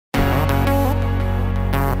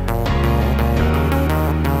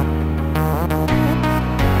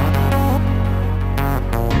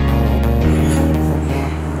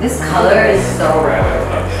color is so red.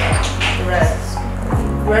 Red.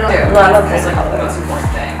 I love this color. Most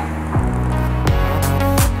important thing.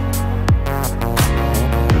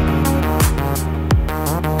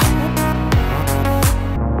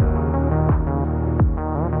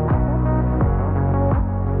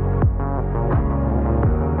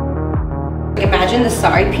 Imagine the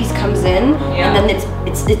sari piece comes in, and then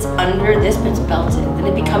it's under this, but it's belted. Then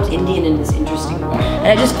it becomes Indian in this interesting way. And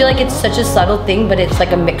I just feel like it's such a subtle thing, but it's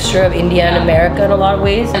like a mixture of India and America in a lot of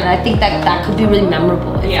ways. And I think that could be really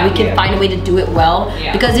memorable if we can find a way to do it well,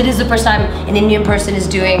 because it is the first time an Indian person is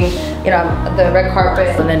doing, you know, the red carpet.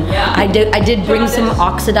 And then I did bring some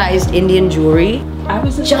oxidized Indian jewelry.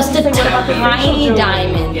 Just a tiny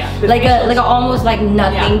diamond, like a almost like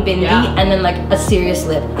nothing bindi, and then like a serious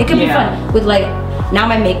lip. It could be fun with like, now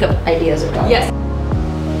my makeup ideas are gone. Yes.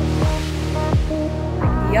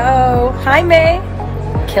 Yo, hi May.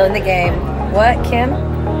 Killing the game. What, Kim?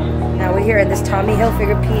 Now we're here in this Tommy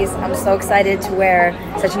Hilfiger piece. I'm so excited to wear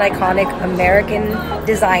such an iconic American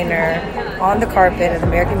designer on the carpet at the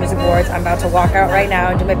American Music Awards. I'm about to walk out right now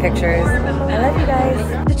and do my pictures. I love you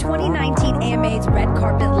guys. The 2019 AMA's Red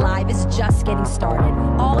Carpet Live is just getting started.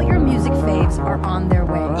 All your music faves are on their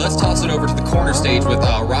way. Let's toss it over to the corner stage with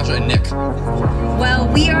Raja and Nick. Well,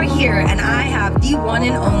 we are here, and I have the one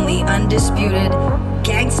and only undisputed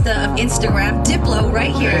gangsta of Instagram, Diplo, right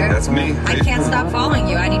here. Hey, that's me. I can't stop following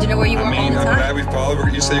you. I need to know where you are all the time. I'm glad we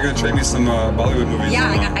followed. You say you're going to trade me some Bollywood movies. Yeah,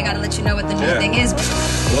 I got to let you know what the new thing is.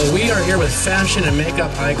 Well, we are here with fashion and makeup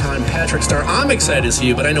icon Patrick Starr. I'm excited to see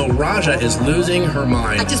you, but I know Raja is losing her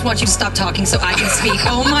mind. I just want you to stop talking so I can speak.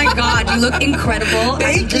 Oh my God, you look incredible.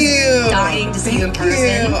 Thank you. Dying to see you in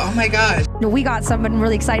person. Oh my gosh. We got something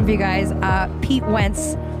really exciting for you guys. Pete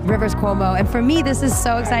Wentz, Rivers Cuomo, and for me this is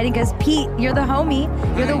so exciting because Pete, you're the homie.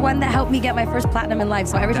 You're the one that helped me get my first platinum in life.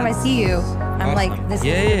 So every time I see you, I'm like, this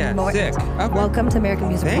is more. Sick. Okay. Welcome to American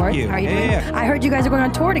Music Awards. How are you doing? I heard you guys are going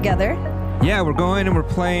on tour together. Yeah, we're going and we're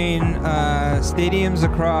playing stadiums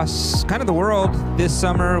across kind of the world this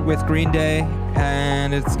summer with Green Day,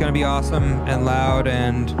 and it's gonna be awesome and loud,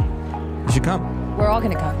 and you should come. We're all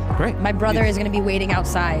gonna come. Great. My brother is gonna be waiting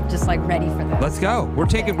outside, just like ready for this. Let's go. We're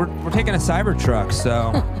taking a cyber truck,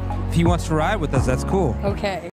 so if he wants to ride with us, that's cool. Okay.